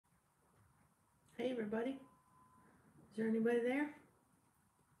Hey everybody, is there anybody there?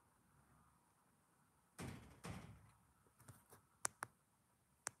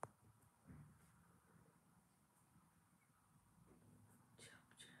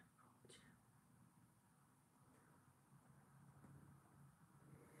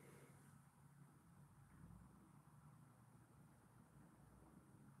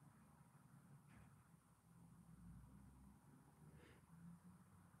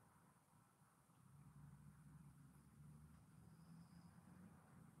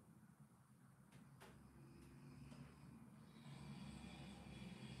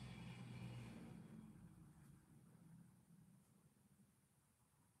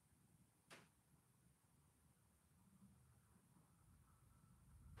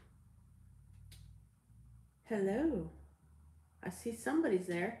 Hello, I see somebody's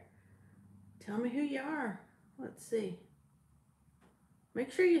there. Tell me who you are. Let's see. Make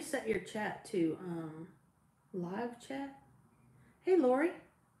sure you set your chat to live chat. Hey Lori,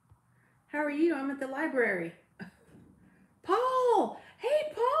 how are you? I'm at the library. Paul,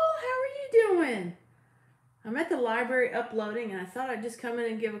 hey Paul, how are you doing? I'm at the library uploading, and I thought I'd just come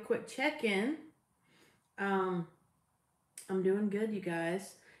in and give a quick check-in. I'm doing good, you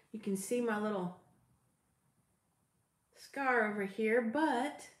guys. You can see my little scar over here,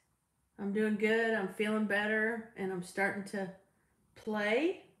 but I'm doing good. I'm feeling better, and I'm starting to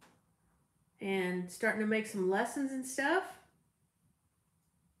play and starting to make some lessons and stuff.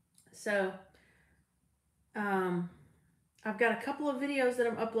 So I've got a couple of videos that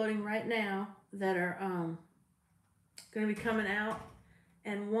I'm uploading right now that are going to be coming out,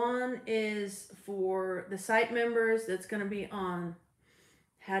 and one is for the site members that's going to be on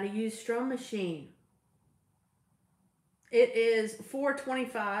how to use Strum Machine. It is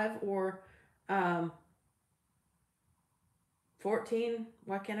 $4.25 or 14.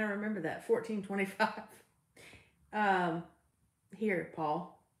 Why can't I remember that? $14.25. Here,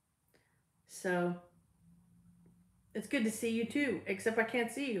 Paul. So it's good to see you too, except I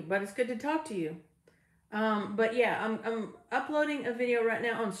can't see you, but it's good to talk to you. But yeah, I'm uploading a video right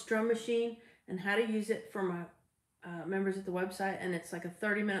now on Strum Machine and how to use it for my members at the website, and it's like a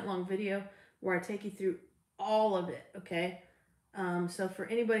 30-minute long video where I take you through all of it, okay? So for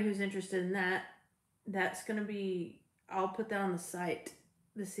anybody who's interested in that, that's going to be, I'll put that on the site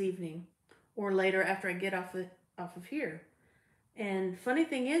this evening or later after I get off of here. And funny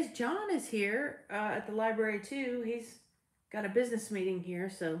thing is, John is here at the library too. He's got a business meeting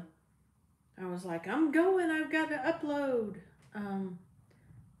here, so I was like, I'm going, I've got to upload.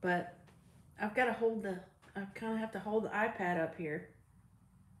 But I've got to I kind of have to hold the iPad up here.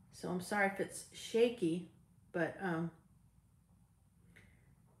 So I'm sorry if it's shaky, but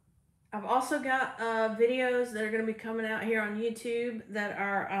I've also got videos that are going to be coming out here on YouTube that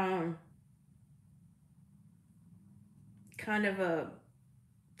are kind of a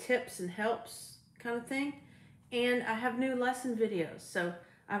tips and helps kind of thing. And I have new lesson videos. So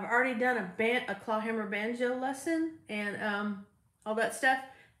I've already done a clawhammer banjo lesson and all that stuff.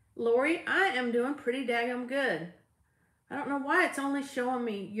 Lori, I am doing pretty daggum good. I don't know why it's only showing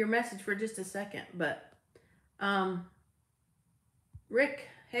me your message for just a second, but Rick,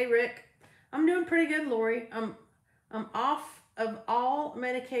 hey Rick, I'm doing pretty good, Lori. I'm off of all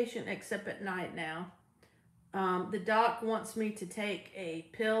medication except at night now. The doc wants me to take a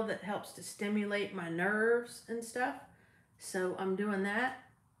pill that helps to stimulate my nerves and stuff. So I'm doing that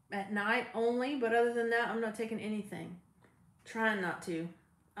at night only, but other than that, I'm not taking anything. Trying not to.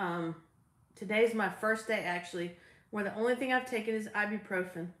 Today's my first day actually, where the only thing I've taken is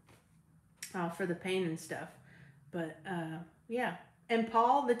ibuprofen for the pain and stuff. But yeah. And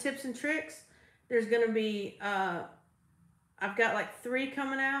Paul, the tips and tricks, there's going to be, I've got like 3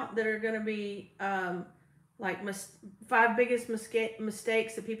 coming out that are going to be like 5 biggest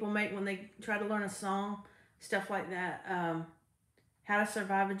mistakes that people make when they try to learn a song, stuff like that. How to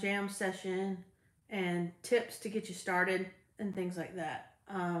survive a jam session and tips to get you started and things like that.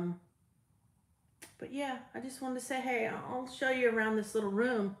 But yeah, I just wanted to say, hey, I'll show you around this little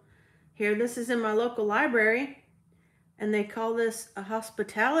room here. This is in my local library, and they call this a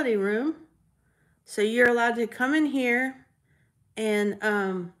hospitality room. So you're allowed to come in here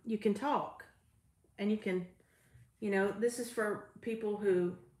and you can talk, and you can, this is for people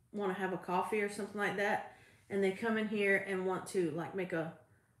who want to have a coffee or something like that, and they come in here and want to like make a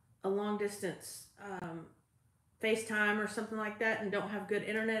long distance FaceTime or something like that and don't have good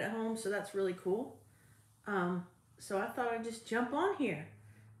internet at home, so that's really cool. So I thought I'd just jump on here.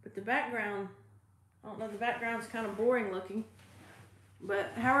 But the background, I don't know, the background's kind of boring looking.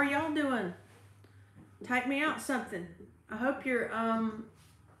 But how are y'all doing? Type me out something. I hope you're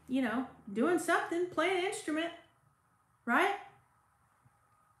you know, doing something, playing an instrument, right?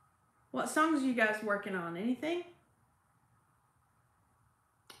 What songs are you guys working on? Anything?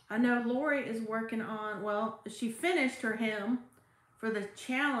 I know Lori is working on, well, she finished her hymn for the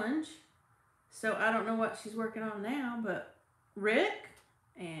challenge. So I don't know what she's working on now, but Rick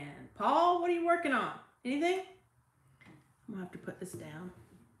and Paul, what are you working on? Anything? I'm gonna have to put this down.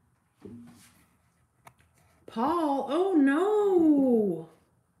 Paul, oh no.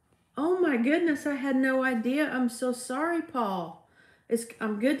 Oh my goodness, I had no idea. I'm so sorry, Paul.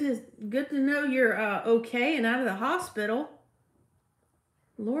 I'm good to know you're okay and out of the hospital.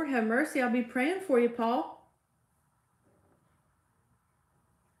 Lord have mercy. I'll be praying for you, Paul.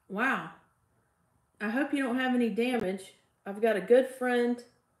 Wow. I hope you don't have any damage. I've got a good friend,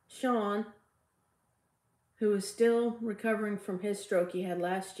 Sean, who is still recovering from his stroke he had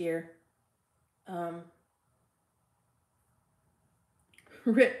last year.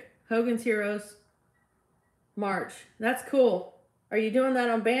 Rick, Hogan's Heroes, March. That's cool. Are you doing that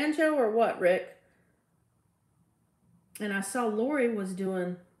on banjo or what, Rick? And I saw Lori was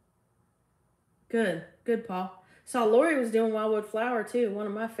doing good, Paul. Saw Lori was doing Wildwood Flower too, one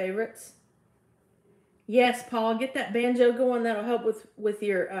of my favorites. Yes, Paul, get that banjo going. That'll help with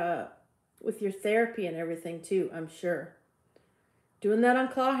your therapy and everything too, I'm sure. Doing that on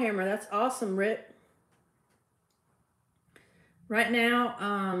clawhammer, that's awesome, Rick. Right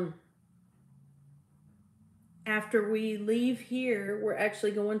now, after we leave here, we're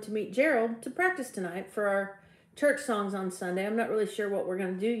actually going to meet Gerald to practice tonight for our church songs on Sunday. I'm not really sure what we're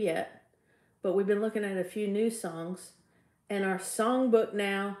going to do yet, but we've been looking at a few new songs. And our songbook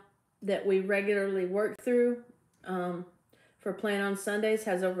now that we regularly work through for playing on Sundays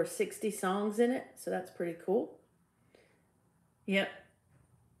has over 60 songs in it, so that's pretty cool. Yep.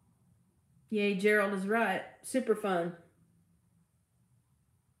 Yay, Gerald is right. Super fun.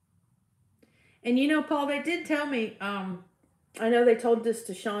 And you know, Paul, they did tell me, I know they told this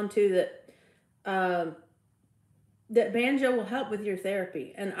to Sean too, that that banjo will help with your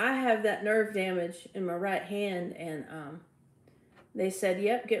therapy. And I have that nerve damage in my right hand, and they said,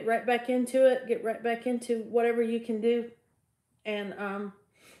 yep, get right back into it. Get right back into whatever you can do, and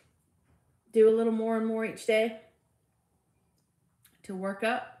do a little more and more each day to work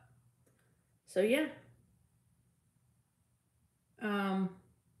up. So yeah.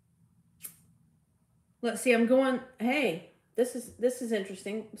 Let's see, I'm going, hey, this is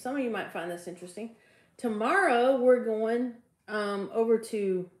interesting. Some of you might find this interesting. Tomorrow we're going over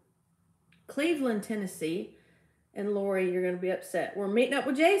to Cleveland, Tennessee. And Lori, you're going to be upset. We're meeting up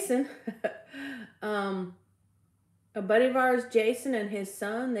with Jason. A buddy of ours, Jason, and his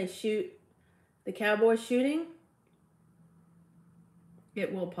son, they shoot the cowboy shooting.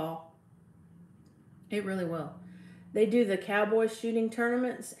 It will, Paul. It really will. They do the cowboy shooting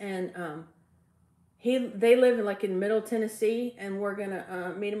tournaments, and they live in Middle Tennessee, and we're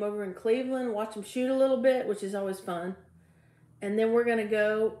gonna meet him over in Cleveland, watch him shoot a little bit, which is always fun. And then we're gonna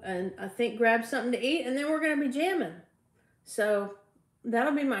go and I think grab something to eat, and then we're gonna be jamming. So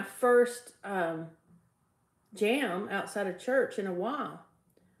that'll be my first jam outside of church in a while.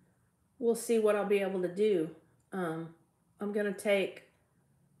 We'll see what I'll be able to do. I'm gonna take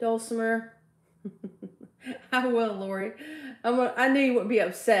Dulcimer. I will, Lori. I knew you wouldn't be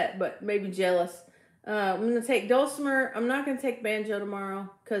upset, but maybe jealous. I'm going to take Dulcimer. I'm not going to take banjo tomorrow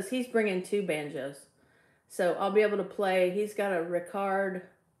because he's bringing 2 banjos. So I'll be able to play. He's got a Ricard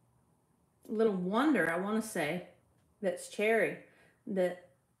Little Wonder, I want to say, that's cherry, that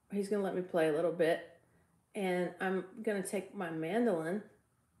he's going to let me play a little bit. And I'm going to take my mandolin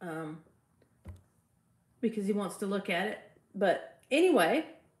because he wants to look at it. But anyway,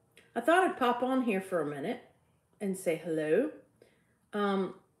 I thought I'd pop on here for a minute and say hello.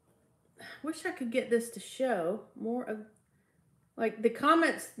 Wish I could get this to show more of, like, the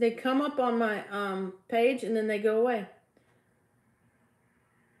comments. They come up on my page and then they go away.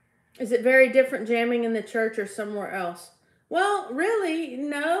 Is it very different jamming in the church or somewhere else? Well, really,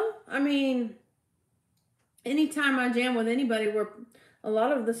 no. I mean, anytime I jam with anybody, a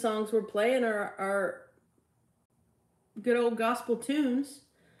lot of the songs we're playing are good old gospel tunes.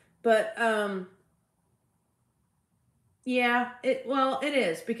 But yeah, it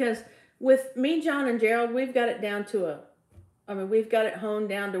is, because with me, John, and Gerald, we've got it down to we've got it honed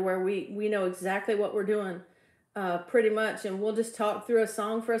down to where we know exactly what we're doing, pretty much, and we'll just talk through a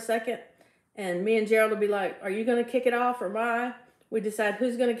song for a second, and me and Gerald will be like, are you going to kick it off or am I? We decide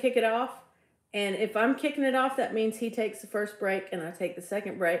who's going to kick it off, and if I'm kicking it off, that means he takes the first break and I take the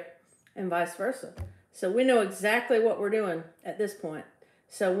second break, and vice versa. So we know exactly what we're doing at this point.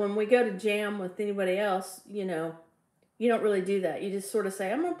 So when we go to jam with anybody else, you you don't really do that. You just sort of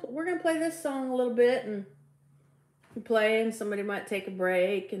say, we're gonna play this song a little bit, and you play, and somebody might take a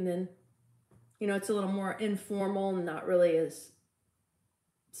break, and then, you know, it's a little more informal and not really as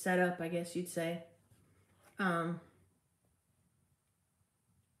set up, I guess you'd say.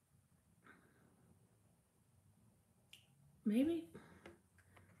 Maybe.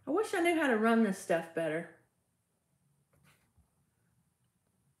 I wish I knew how to run this stuff better.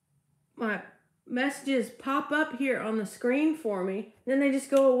 My messages pop up here on the screen for me, then they just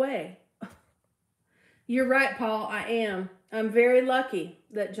go away. You're right, Paul, I am. I'm very lucky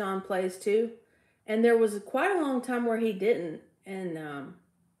that John plays too. And there was quite a long time where he didn't. And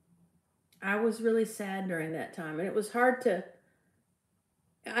I was really sad during that time. And it was hard to,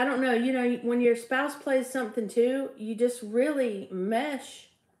 I don't know, you know, when your spouse plays something too, you just really mesh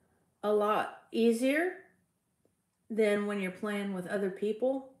a lot easier than when you're playing with other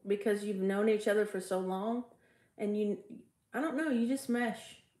people, because you've known each other for so long, and I don't know, you just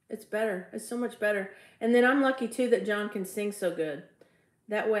mesh. It's better. It's so much better. And then I'm lucky too that John can sing so good.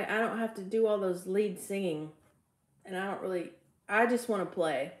 That way I don't have to do all those lead singing, and I just want to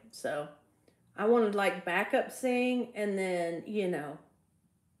play. So I want to like backup sing and then, you know,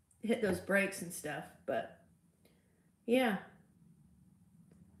 hit those breaks and stuff. But yeah.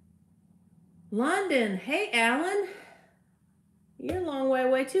 London. Hey, Alan. You're a long way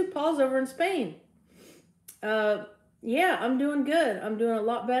away too. Paul's over in Spain. Yeah, I'm doing good. I'm doing a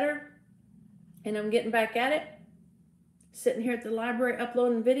lot better. And I'm getting back at it. Sitting here at the library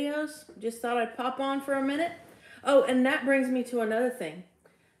uploading videos. Just thought I'd pop on for a minute. Oh, and that brings me to another thing.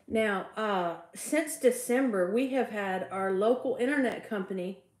 Now, since December, we have had our local internet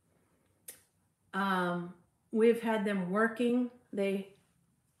company. We've had them working.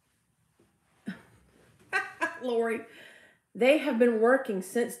 Lori, they have been working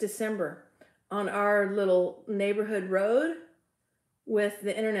since December on our little neighborhood road with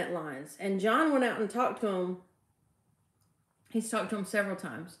the internet lines. And John went out and talked to him. He's talked to him several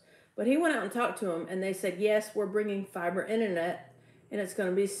times. But he went out and talked to him, and they said, yes, we're bringing fiber internet, and it's going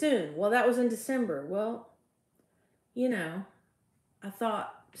to be soon. Well, that was in December. Well, you know, I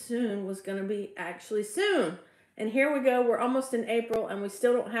thought soon was going to be actually soon. And here we go. We're almost in April, and we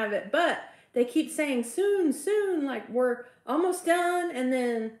still don't have it. But they keep saying soon, soon, like we're almost done, and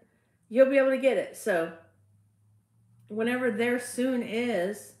then you'll be able to get it. So whenever their soon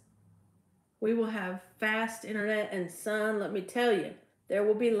is, we will have fast internet and sun. Let me tell you, there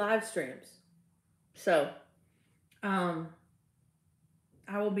will be live streams. So I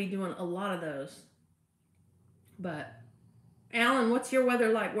will be doing a lot of those. But Alan, what's your weather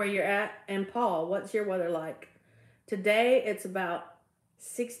like where you're at? And Paul, what's your weather like? Today it's about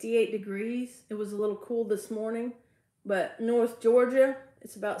 68 degrees. It was a little cool this morning, but North Georgia,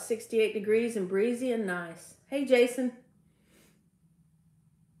 it's about 68 degrees and breezy and nice. Hey, Jason.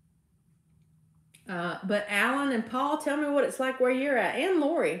 But Alan and Paul, tell me what it's like where you're at. And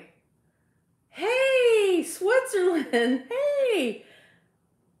Lori. Hey, Switzerland. Hey.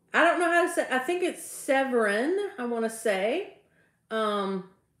 I don't know how to say, I think it's Severin, I want to say.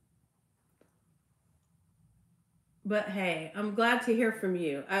 But hey, I'm glad to hear from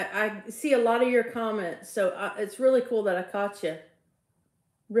you. I see a lot of your comments, so it's really cool that I caught you.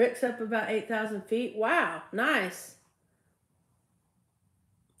 Rick's up about 8,000 feet. Wow, nice.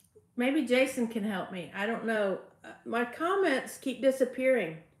 Maybe Jason can help me. I don't know. My comments keep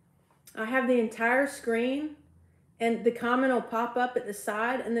disappearing. I have the entire screen, and the comment will pop up at the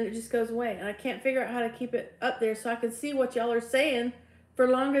side, and then it just goes away. And I can't figure out how to keep it up there so I can see what y'all are saying for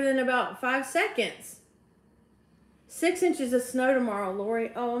longer than about 5 seconds. 6 inches of snow tomorrow,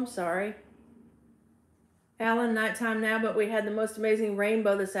 Lori. Oh, I'm sorry. Alan, nighttime now, but we had the most amazing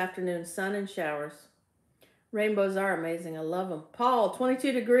rainbow this afternoon. Sun and showers. Rainbows are amazing. I love them. Paul,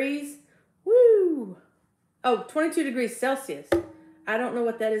 22 degrees. Woo! Oh, 22 degrees Celsius. I don't know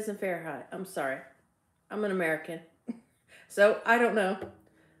what that is in Fahrenheit. I'm sorry. I'm an American. So, I don't know.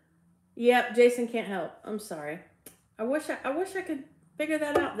 Yep, Jason can't help. I'm sorry. I wish I could figure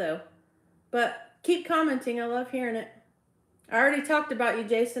that out, though. But keep commenting. I love hearing it. I already talked about you,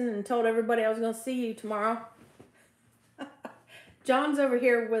 Jason, and told everybody I was going to see you tomorrow. John's over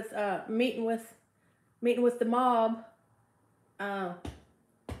here with meeting with the mob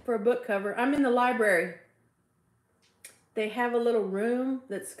for a book cover. I'm in the library. They have a little room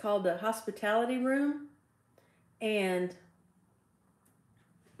that's called the hospitality room. And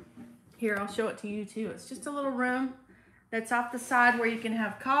here, I'll show it to you too. It's just a little room that's off the side where you can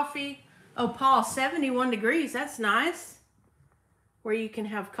have coffee. Oh, Paul, 71 degrees. That's nice. Where you can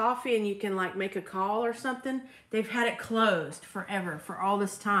have coffee and you can like make a call or something. They've had it closed forever for all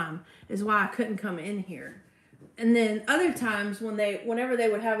this time. Is why I couldn't come in here. And then other times whenever they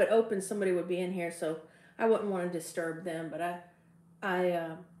would have it open, somebody would be in here, so I wouldn't want to disturb them. But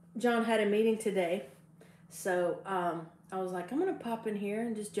John had a meeting today, so I was like, I'm gonna pop in here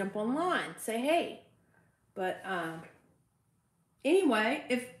and just jump online, say hey. But anyway,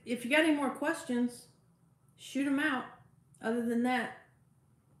 if you got any more questions, shoot them out. Other than that,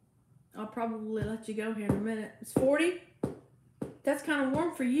 I'll probably let you go here in a minute. It's 40. That's kind of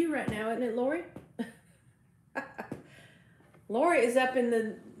warm for you right now, isn't it, Lori? Lori is up in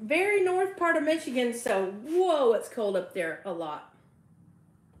the very north part of Michigan, so whoa, it's cold up there a lot.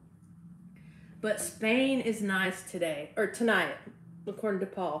 But Spain is nice today, or tonight, according to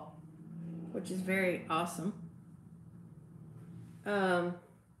Paul, which is very awesome. But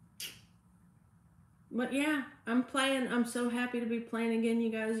yeah, I'm playing. I'm so happy to be playing again, you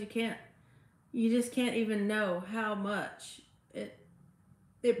guys. You just can't even know how much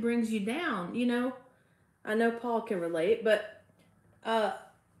it brings you down, you know. I know Paul can relate, but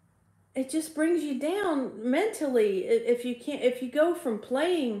it just brings you down mentally if you go from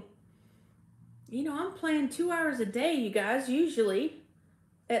playing, you know, I'm playing 2 hours a day, you guys, usually,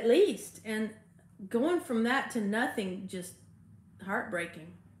 at least, and going from that to nothing, just heartbreaking.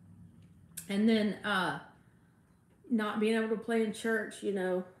 And then not being able to play in church, you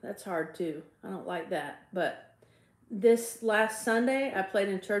know, that's hard too. I don't like that. But this last Sunday I played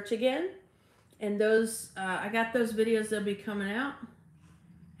in church again, and those I got those videos. They'll be coming out.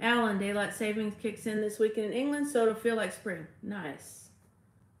 Alan, daylight savings kicks in this weekend in England, so it'll feel like spring. Nice.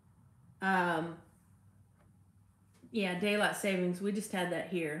 Yeah, daylight savings. We just had that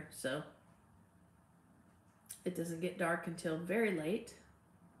here, so it doesn't get dark until very late.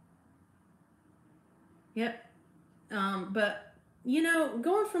 Yep. But you know,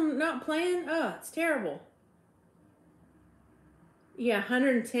 going from not playing, oh, it's terrible. Yeah,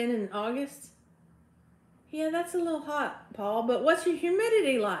 110 in August. Yeah, that's a little hot, Paul, but what's your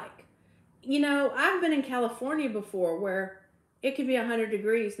humidity like? You know, I've been in California before where it could be 100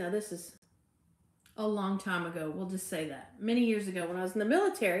 degrees. Now, this is a long time ago. We'll just say that. Many years ago when I was in the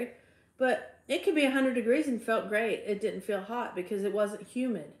military, but it could be 100 degrees and felt great. It didn't feel hot because it wasn't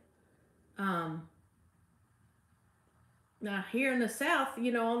humid. Now, here in the South,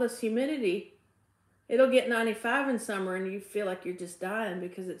 you know, all this humidity, it'll get 95 in summer and you feel like you're just dying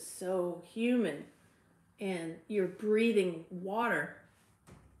because it's so humid. And you're breathing water.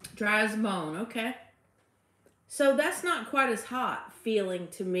 Dry as a bone, okay? So that's not quite as hot feeling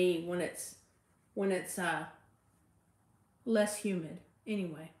to me when it's less humid.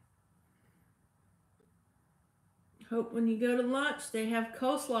 Anyway. Hope when you go to lunch they have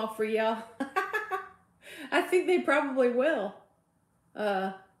coleslaw for y'all. I think they probably will.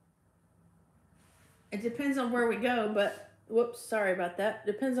 It depends on where we go, but whoops, sorry about that.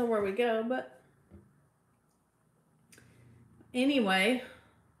 Depends on where we go, but anyway,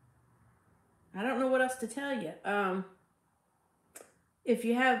 I don't know what else to tell you. If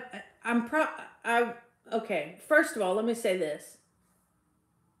you have, okay, first of all, let me say this.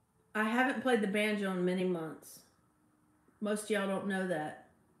 I haven't played the banjo in many months. Most of y'all don't know that.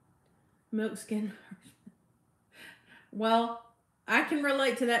 Milk skin. Well, I can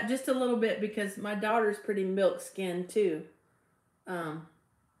relate to that just a little bit because my daughter's pretty milk skinned too. And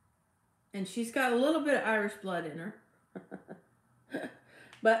she's got a little bit of Irish blood in her.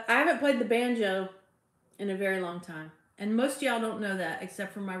 But I haven't played the banjo in a very long time. And most of y'all don't know that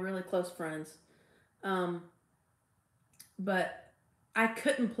except for my really close friends. But I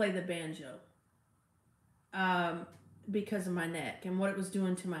couldn't play the banjo because of my neck and what it was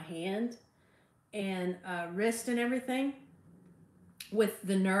doing to my hand and wrist and everything with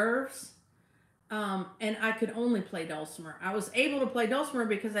the nerves. And I could only play Dulcimer. I was able to play Dulcimer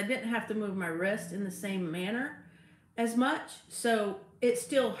because I didn't have to move my wrist in the same manner as much. So it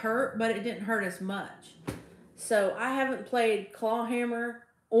still hurt, but it didn't hurt as much. So I haven't played clawhammer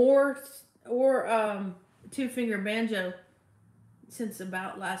or two-finger banjo since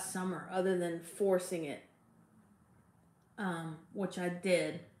about last summer, other than forcing it, which I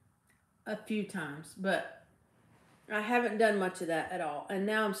did a few times, but I haven't done much of that at all. And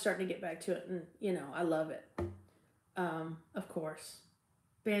now I'm starting to get back to it, and you know, I love it. Of course,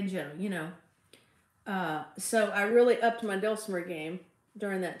 banjo, you know. So I really upped my Dulcimer game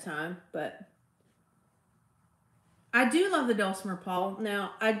during that time, but I do love the Dulcimer, Paul.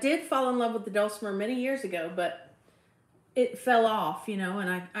 Now, I did fall in love with the Dulcimer many years ago, but it fell off, you know,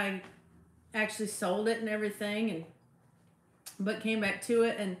 and I actually sold it and everything, but came back to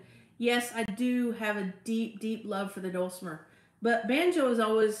it. And yes, I do have a deep, deep love for the Dulcimer, but banjo is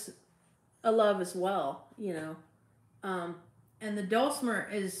always a love as well, you know. And the Dulcimer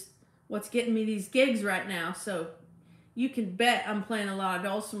is what's getting me these gigs right now. So you can bet I'm playing a lot of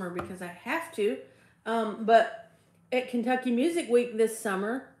Dulcimer because I have to. But at Kentucky Music Week this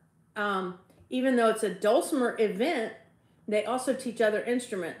summer, even though it's a Dulcimer event, they also teach other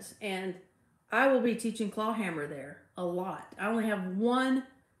instruments. And I will be teaching clawhammer there a lot. I only have one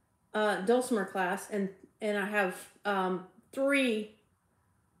Dulcimer class, and I have 3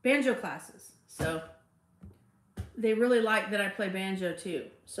 banjo classes. So they really like that I play banjo too,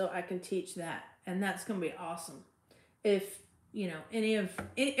 so I can teach that, and that's gonna be awesome. If you know if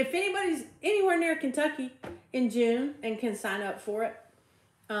anybody's anywhere near Kentucky in June and can sign up for it,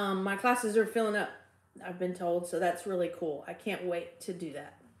 my classes are filling up, I've been told, so that's really cool. I can't wait to do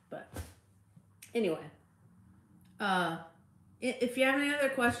that. But anyway, if you have any other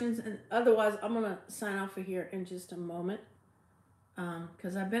questions, and otherwise I'm gonna sign off of here in just a moment,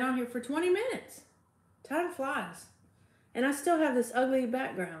 because I've been on here for 20 minutes. Time flies. And I still have this ugly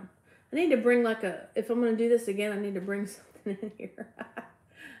background. I need to bring if I'm going to do this again, I need to bring something in here.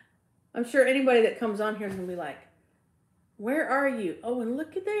 I'm sure anybody that comes on here is going to be like, where are you? Oh, and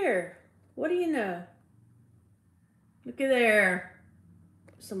look at there. What do you know? Look at there.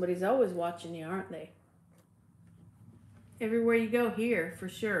 Somebody's always watching you, aren't they? Everywhere you go here, for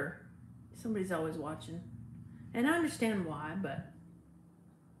sure. Somebody's always watching. And I understand why, but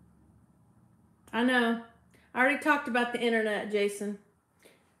I know. I already talked about the internet, Jason.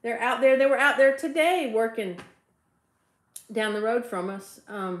 They're out there. They were out there today working down the road from us.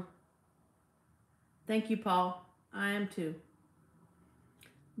 Thank you, Paul. I am too.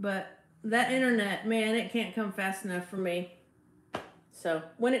 But that internet, man, it can't come fast enough for me. So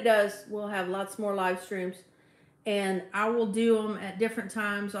when it does, we'll have lots more live streams. And I will do them at different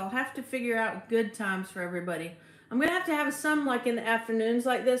times. I'll have to figure out good times for everybody. I'm going to have some like in the afternoons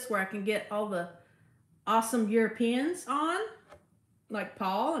like this where I can get all the awesome Europeans on, like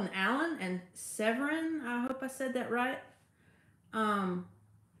Paul and Alan and Severin. I hope I said that right. And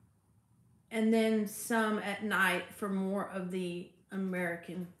then some at night for more of the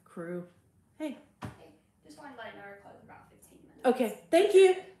American crew. Hey. Hey, just wanted to let you know we're closing about 15 minutes. Okay, thank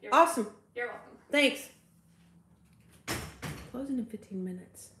you. Awesome. You're welcome. Thanks. Closing in 15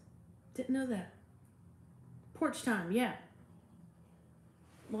 minutes. Didn't know that. Porch time, yeah.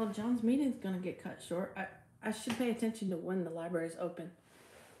 Well, John's meeting's going to get cut short. I should pay attention to when the library's open.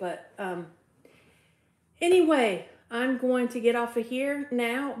 But anyway, I'm going to get off of here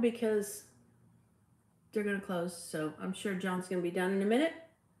now because they're going to close. So I'm sure John's going to be done in a minute.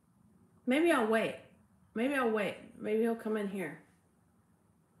 Maybe I'll wait. Maybe he'll come in here.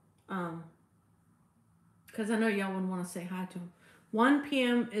 Because I know y'all would want to say hi to him. 1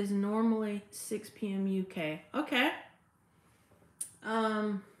 p.m. is normally 6 p.m. UK. Okay.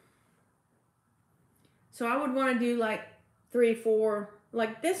 So I would want to do like 3, 4,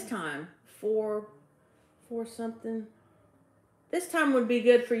 like this time, 4 something. This time would be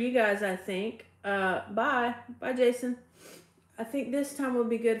good for you guys, I think. Bye, Jason. I think this time would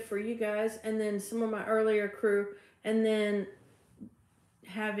be good for you guys, and then some of my earlier crew, and then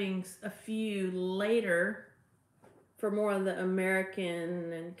having a few later for more of the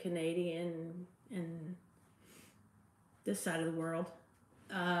American and Canadian and this side of the world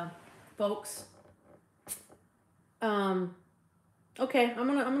folks. Okay, I'm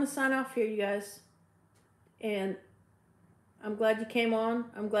gonna sign off here, you guys, and I'm glad you came on.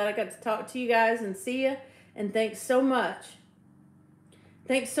 I'm glad I got to talk to you guys and see you, and thanks so much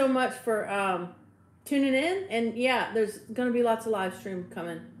for tuning in. And yeah, there's gonna be lots of live stream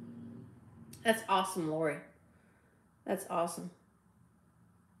coming. That's awesome, Lori. That's awesome.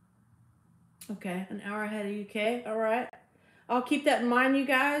 Okay, an hour ahead of UK. All right. I'll keep that in mind, you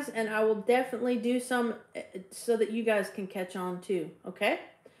guys, and I will definitely do some so that you guys can catch on too, okay?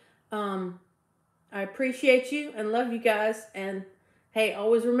 I appreciate you and love you guys, and hey,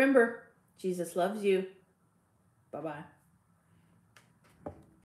 always remember, Jesus loves you. Bye-bye.